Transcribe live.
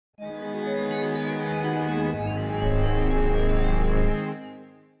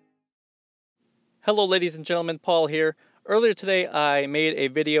Hello ladies and gentlemen, Paul here. Earlier today I made a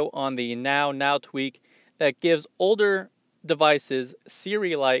video on the NowNow tweak that gives older devices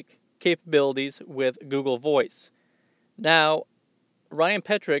Siri-like capabilities with Google Voice. Now, Ryan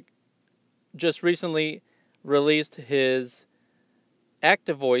Petrick just recently released his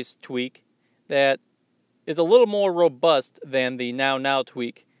Activoice tweak that is a little more robust than the NowNow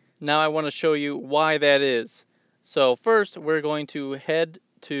tweak. Now I want to show you why that is. So first we're going to head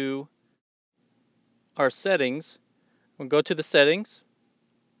to our settings. We'll go to the settings,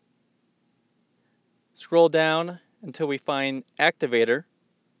 scroll down until we find Activator.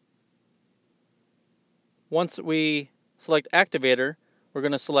 Once we select Activator, we're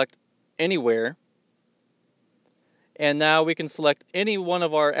going to select Anywhere. And now we can select any one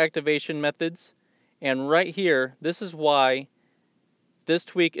of our activation methods. And right here, this is why this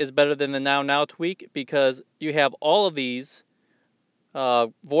tweak is better than the NowNow tweak, because you have all of these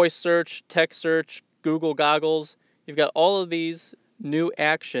voice search, text search, Google Goggles. You've got all of these new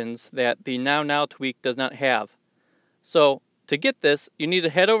actions that the NowNow tweak does not have. So to get this, you need to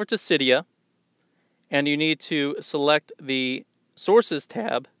head over to Cydia and you need to select the Sources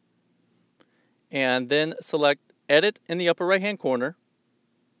tab and then select Edit in the upper right hand corner,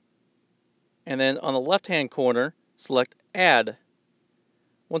 and then on the left hand corner select Add.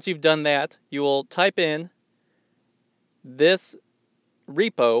 Once you've done that, you will type in this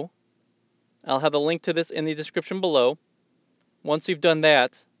repo. I'll have the link to this in the description below. Once you've done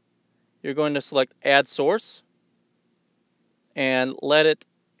that, you're going to select Add Source and let it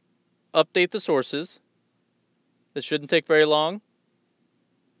update the sources. This shouldn't take very long.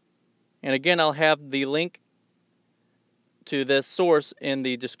 And again, I'll have the link to this source in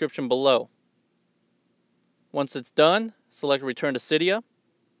the description below. Once it's done, select Return to Cydia.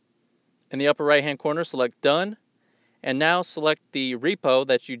 In the upper right hand corner, select Done. And now select the repo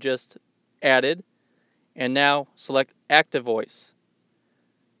that you just added, and now select Activoice.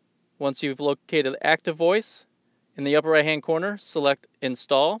 Once you've located Activoice, in the upper right hand corner select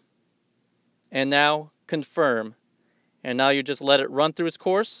Install, and now Confirm. And now you just let it run through its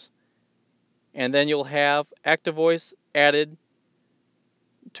course, and then you'll have Activoice added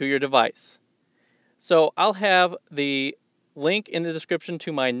to your device. So I'll have the link in the description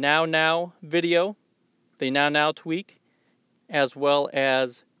to my NowNow video, the NowNow tweak, as well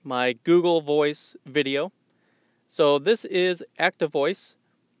as my Google Voice video. So this is Activoice.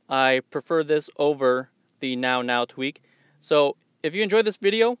 I prefer this over the NowNow tweak. So if you enjoyed this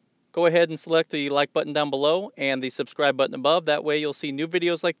video, go ahead and select the like button down below and the subscribe button above. That way you'll see new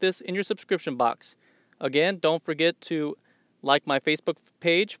videos like this in your subscription box. Again, don't forget to like my Facebook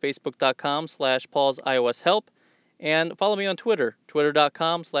page, facebook.com/PaulsIOSHelp, and follow me on Twitter,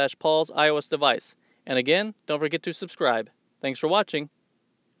 twitter.com/PaulsIOSDevice. And again, don't forget to subscribe. Thanks for watching.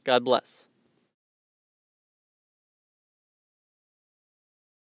 God bless.